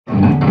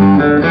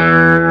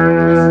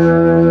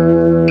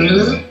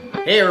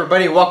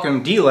everybody,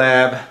 welcome to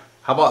D-Lab.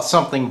 How about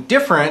something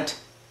different?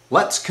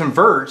 Let's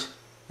convert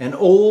an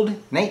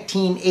old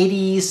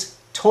 1980s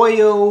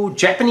Toyo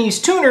Japanese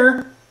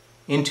tuner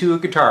into a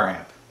guitar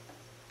amp.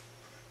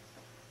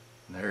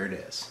 There it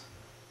is.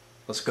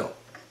 Let's go.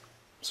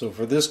 So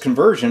for this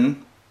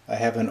conversion, I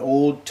have an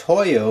old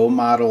Toyo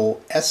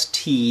model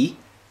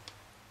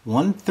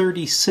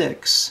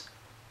ST-136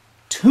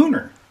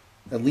 tuner.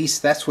 At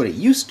least that's what it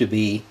used to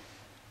be.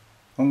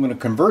 I'm going to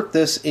convert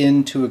this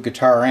into a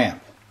guitar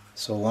amp.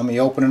 So let me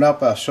open it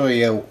up. I'll show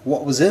you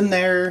what was in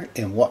there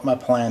and what my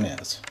plan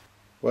is.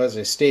 Well, as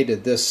I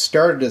stated, this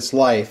started its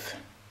life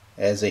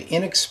as an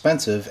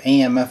inexpensive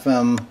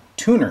AM/FM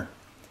tuner.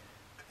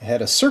 It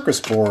had a circus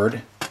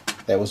board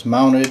that was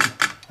mounted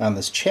on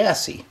this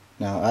chassis.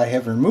 Now I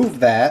have removed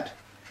that.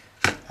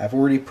 I've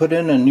already put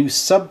in a new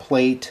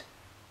subplate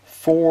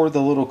for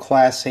the little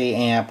Class A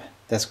amp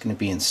that's going to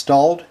be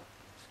installed.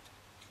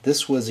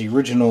 This was the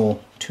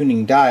original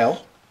tuning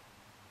dial,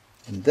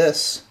 and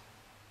this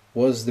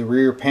was the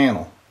rear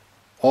panel.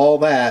 All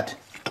that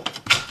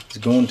is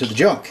going to the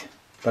junk,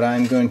 but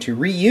I'm going to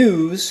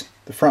reuse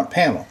the front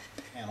panel.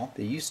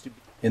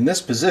 In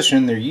this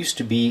position, there used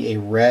to be a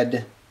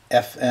red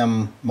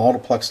FM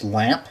multiplex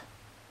lamp.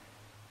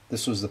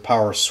 This was the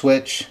power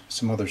switch,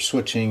 some other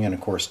switching, and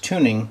of course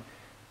tuning.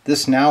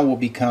 This now will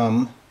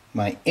become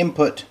my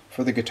input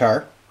for the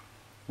guitar.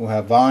 We'll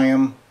have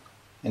volume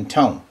and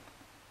tone.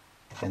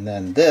 And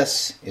then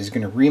this is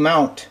going to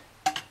remount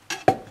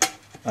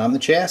on the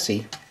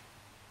chassis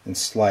and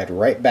slide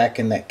right back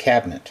in that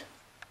cabinet.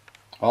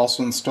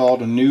 Also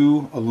installed a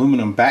new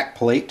aluminum back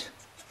plate.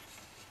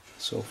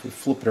 So if we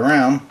flip it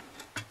around,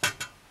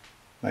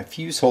 my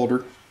fuse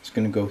holder is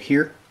going to go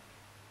here.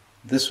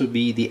 This would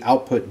be the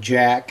output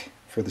jack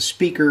for the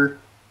speaker,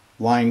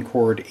 line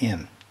cord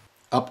in.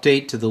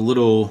 Update to the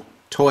little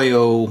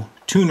Toyo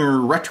tuner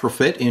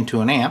retrofit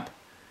into an amp.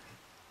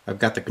 I've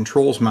got the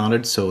controls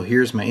mounted, so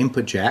here's my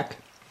input jack,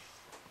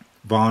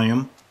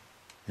 volume,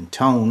 and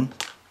tone.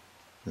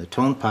 The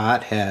tone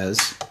pot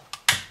has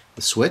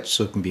the switch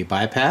so it can be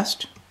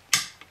bypassed.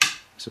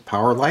 There's a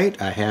power light.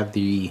 I have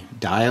the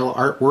dial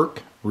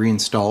artwork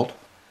reinstalled.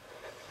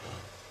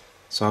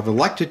 So I've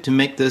elected to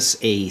make this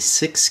a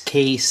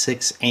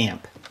 6K6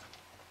 amp.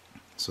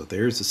 So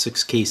there's the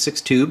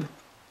 6K6 tube.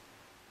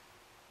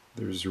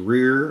 There's the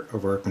rear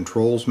of our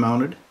controls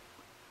mounted.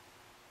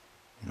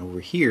 And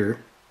over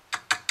here,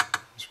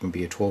 there's going to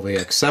be a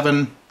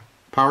 12AX7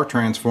 power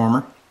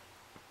transformer.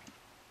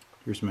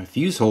 Here's my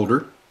fuse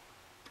holder.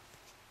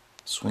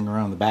 Swing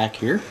around the back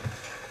here.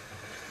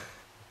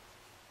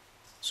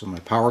 So my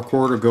power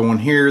cord will go in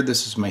here.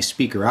 This is my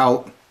speaker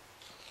out.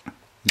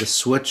 This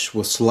switch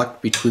will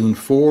select between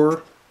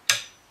 4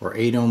 or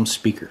 8 ohm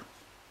speaker.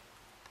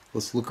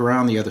 Let's look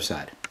around the other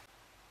side.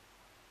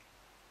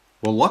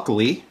 Well,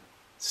 luckily,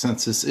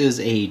 since this is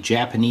a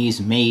Japanese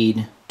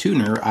made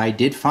tuner, I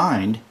did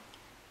find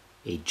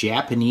a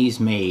Japanese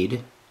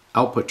made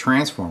output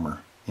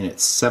transformer, and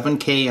it's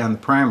 7K on the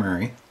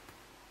primary,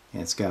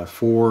 and it's got a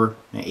 4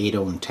 and 8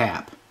 ohm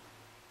tap.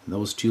 And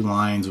those two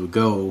lines would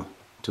go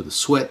to the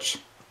switch,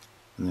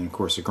 and then of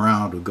course the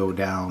ground would go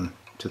down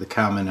to the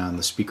common on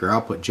the speaker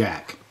output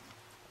jack.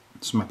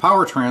 So my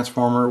power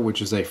transformer,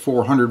 which is a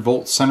 400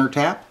 volt center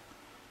tap,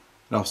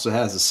 it also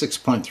has a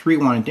 6.3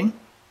 winding.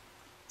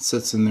 It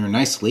sits in there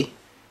nicely.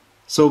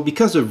 So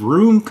because of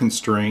room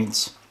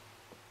constraints,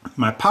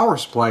 my power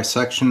supply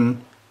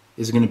section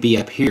is going to be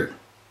up here.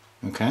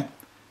 Okay?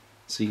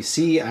 So you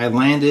see I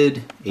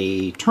landed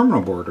a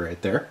terminal board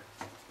right there.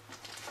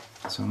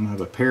 So I'm going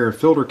to have a pair of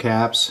filter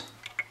caps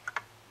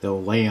that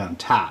will lay on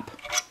top.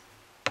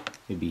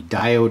 It'd be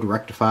diode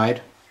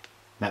rectified.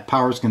 That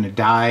power is going to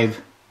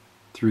dive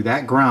through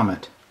that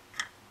grommet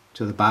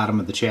to the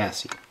bottom of the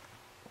chassis.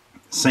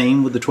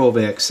 Same with the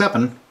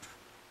 12AX7.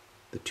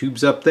 The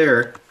tube's up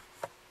there,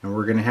 and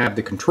we're going to have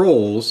the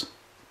controls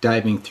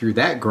diving through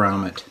that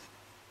grommet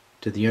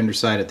to the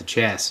underside of the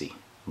chassis.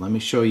 Let me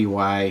show you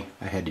why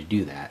I had to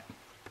do that.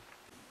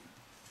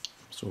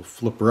 So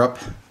flip her up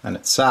on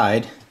its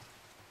side.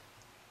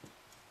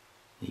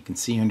 You can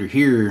see under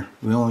here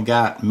we only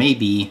got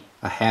maybe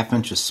a ½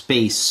 inch of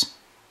space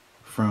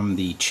from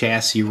the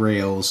chassis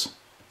rails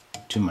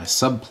to my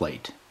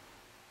subplate.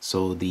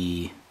 So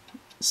the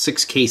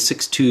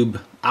 6K6 tube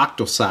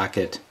octal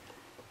socket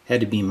had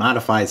to be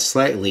modified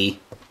slightly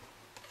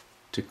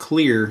to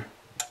clear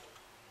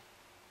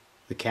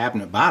the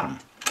cabinet bottom.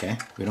 Okay,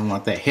 we don't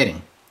want that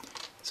hitting.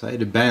 So I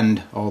had to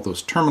bend all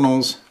those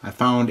terminals. I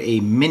found a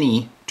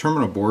mini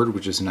terminal board,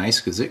 which is nice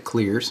because it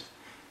clears.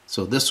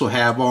 So this will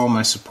have all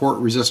my support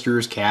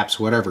resistors, caps,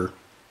 whatever.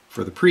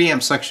 For the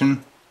preamp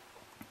section,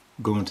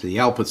 going to the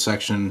output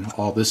section,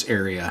 all this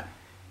area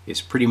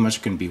is pretty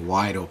much going to be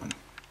wide open.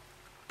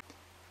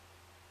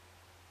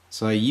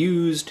 So I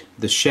used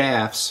the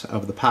shafts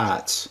of the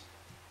pots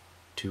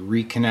to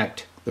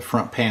reconnect the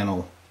front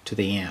panel to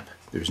the amp.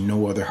 There's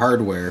no other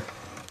hardware.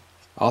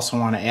 I also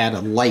want to add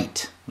a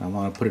light. I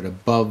want to put it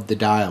above the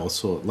dial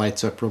so it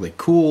lights up really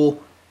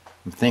cool.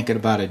 I'm thinking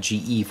about a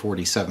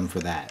GE47 for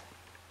that.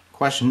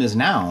 Question is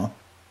now,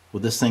 will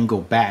this thing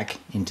go back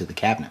into the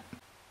cabinet.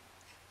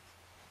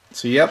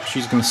 So yep,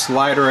 she's going to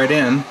slide right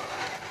in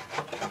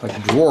like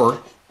a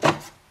drawer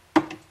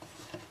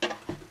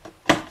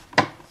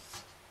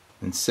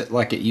and sit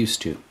like it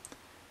used to.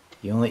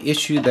 The only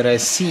issue that I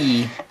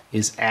see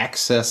is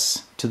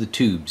access to the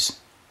tubes,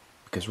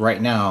 because right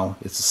now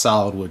it's a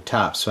solid wood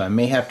top, so I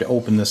may have to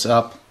open this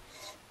up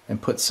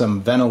and put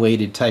some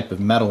ventilated type of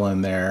metal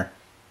in there,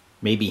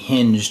 maybe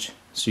hinged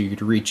so you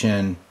could reach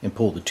in and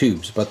pull the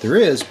tubes. But there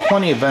is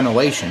plenty of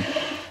ventilation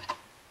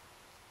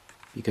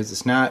because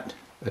it's not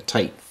a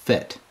tight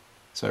fit.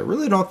 So I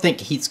really don't think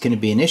heat's going to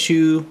be an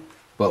issue,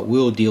 but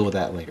we'll deal with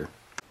that later.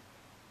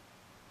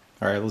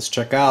 Alright, let's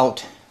check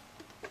out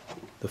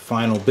the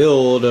final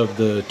build of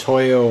the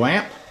Toyo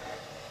amp.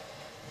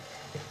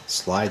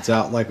 Slides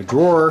out like a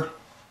drawer.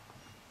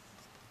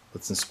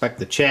 Let's inspect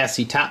the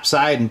chassis top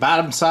side and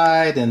bottom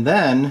side, and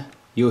then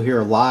you'll hear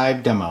a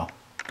live demo.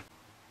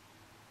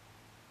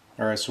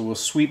 Alright, so we'll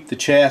sweep the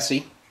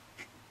chassis.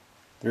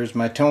 There's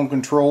my tone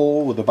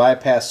control with a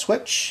bypass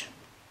switch,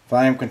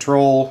 volume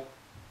control,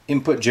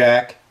 input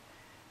jack,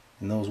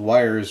 and those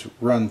wires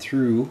run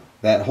through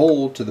that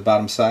hole to the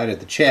bottom side of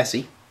the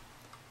chassis.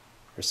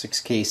 Our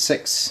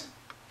 6K6,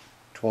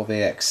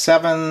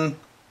 12AX7,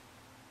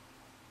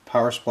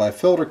 power supply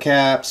filter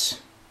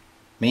caps,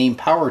 main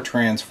power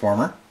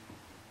transformer.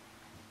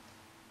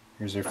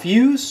 Here's our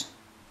fuse.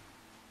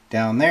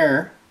 Down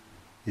there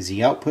is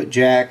the output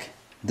jack.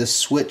 This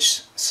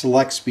switch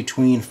selects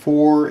between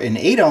 4 and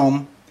 8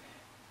 ohm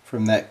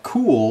from that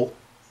cool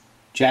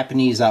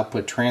Japanese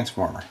output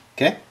transformer.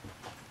 Okay?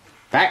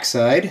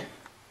 Backside,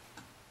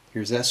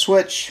 here's that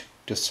switch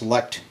to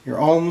select your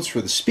ohms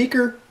for the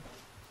speaker.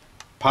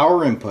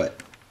 Power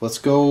input. Let's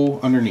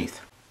go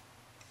underneath.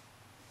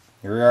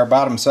 Here we are,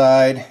 bottom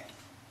side.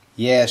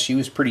 Yeah, she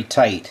was pretty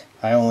tight.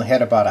 I only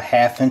had about a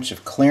 ½ inch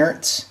of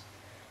clearance.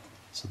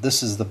 So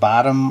this is the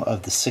bottom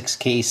of the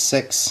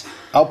 6K6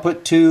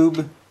 output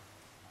tube.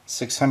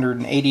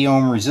 680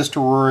 ohm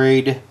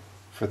resistoroid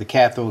for the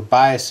cathode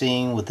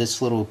biasing with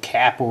this little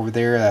cap over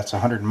there. That's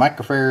 100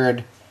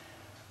 microfarad.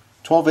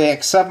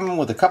 12AX7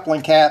 with the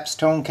coupling caps,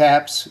 tone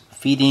caps,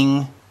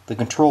 feeding the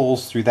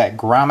controls through that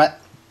grommet.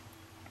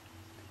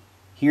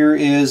 Here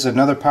is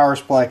another power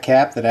supply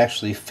cap that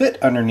actually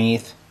fit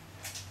underneath,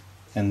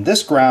 and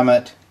this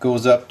grommet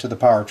goes up to the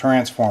power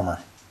transformer.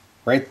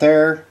 Right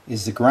there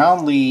is the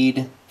ground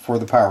lead for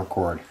the power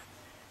cord.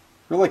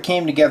 Really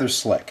came together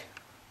slick.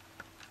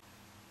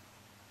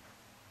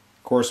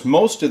 Of course,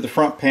 most of the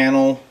front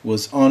panel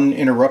was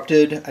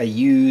uninterrupted. I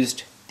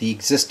used the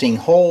existing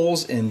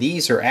holes, and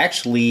these are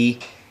actually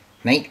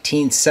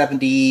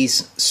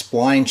 1970s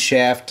spline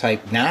shaft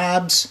type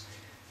knobs.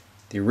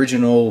 The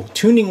original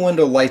tuning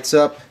window lights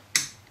up.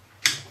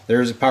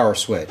 There's a power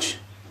switch.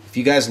 If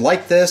you guys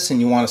like this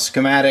and you want a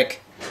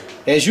schematic,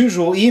 as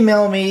usual,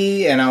 email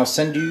me and I'll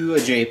send you a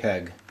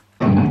JPEG.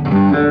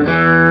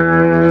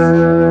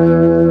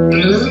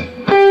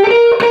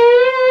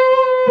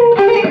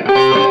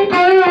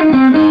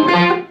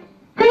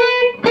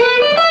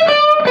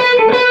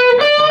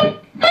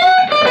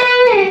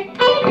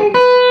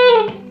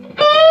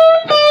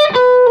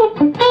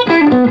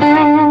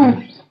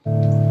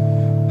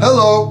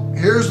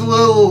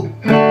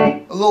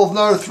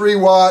 Another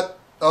 3-watt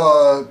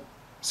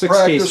 6K6.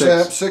 practice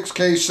amp,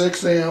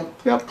 6K6 amp,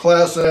 yep.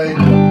 Class A.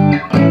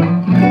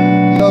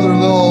 Another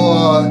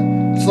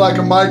little, it's like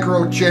a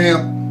micro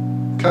champ,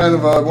 kind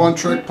of a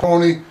one-trick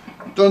pony.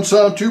 Doesn't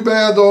sound too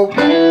bad though.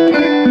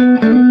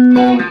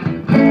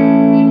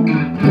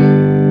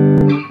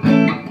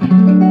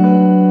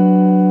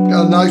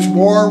 Got a nice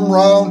warm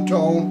round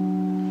tone.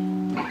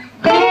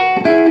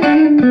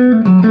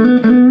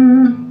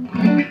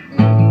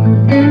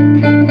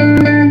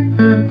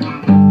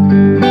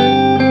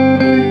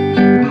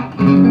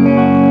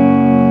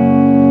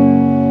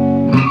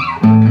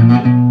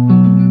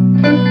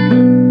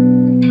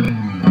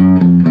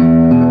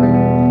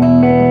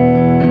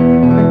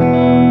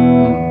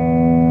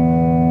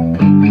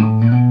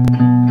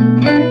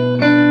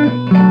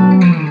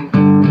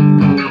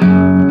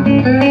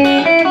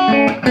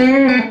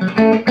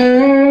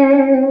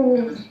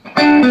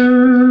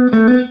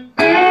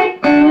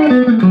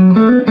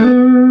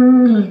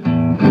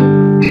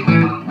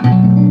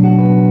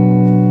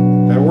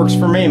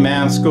 For me,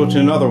 man, let's go to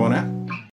another one.